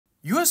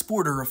U.S.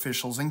 border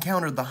officials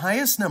encountered the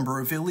highest number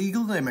of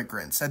illegal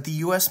immigrants at the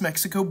U.S.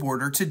 Mexico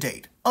border to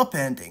date,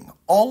 upending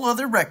all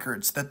other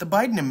records that the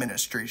Biden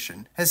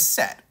administration has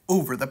set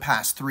over the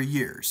past 3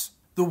 years.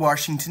 The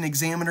Washington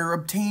Examiner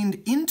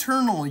obtained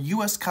internal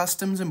U.S.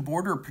 Customs and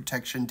Border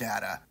Protection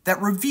data that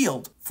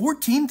revealed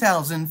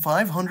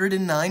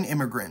 14,509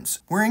 immigrants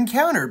were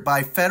encountered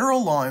by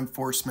federal law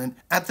enforcement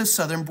at the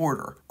southern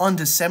border on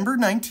December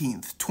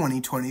 19,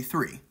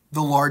 2023.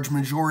 The large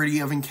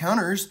majority of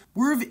encounters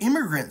were of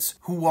immigrants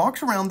who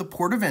walked around the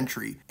port of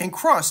entry and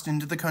crossed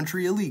into the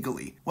country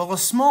illegally, while a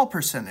small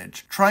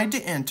percentage tried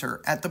to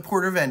enter at the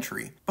port of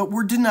entry but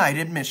were denied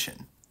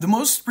admission. The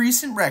most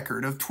recent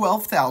record of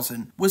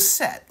 12,000 was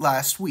set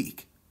last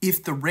week.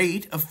 If the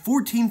rate of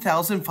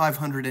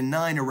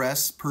 14,509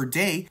 arrests per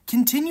day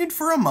continued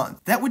for a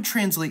month, that would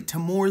translate to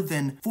more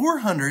than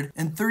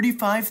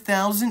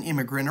 435,000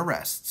 immigrant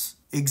arrests.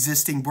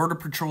 Existing Border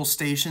Patrol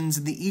stations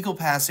in the Eagle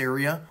Pass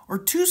area are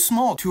too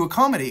small to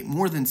accommodate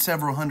more than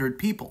several hundred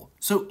people,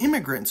 so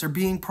immigrants are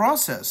being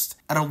processed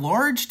at a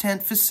large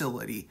tent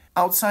facility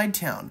outside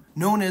town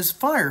known as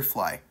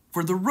Firefly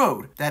for the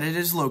road that it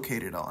is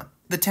located on.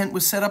 The tent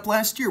was set up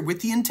last year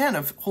with the intent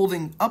of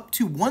holding up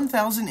to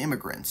 1,000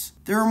 immigrants.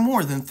 There are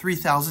more than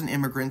 3,000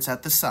 immigrants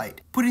at the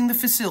site, putting the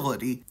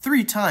facility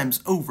 3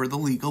 times over the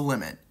legal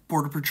limit.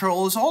 Border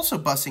Patrol is also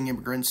busing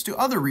immigrants to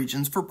other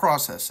regions for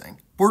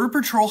processing. Border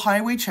Patrol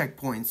highway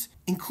checkpoints,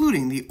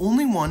 including the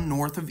only one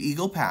north of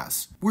Eagle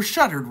Pass, were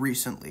shuttered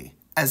recently,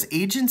 as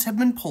agents have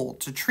been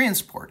pulled to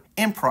transport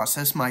and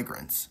process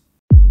migrants.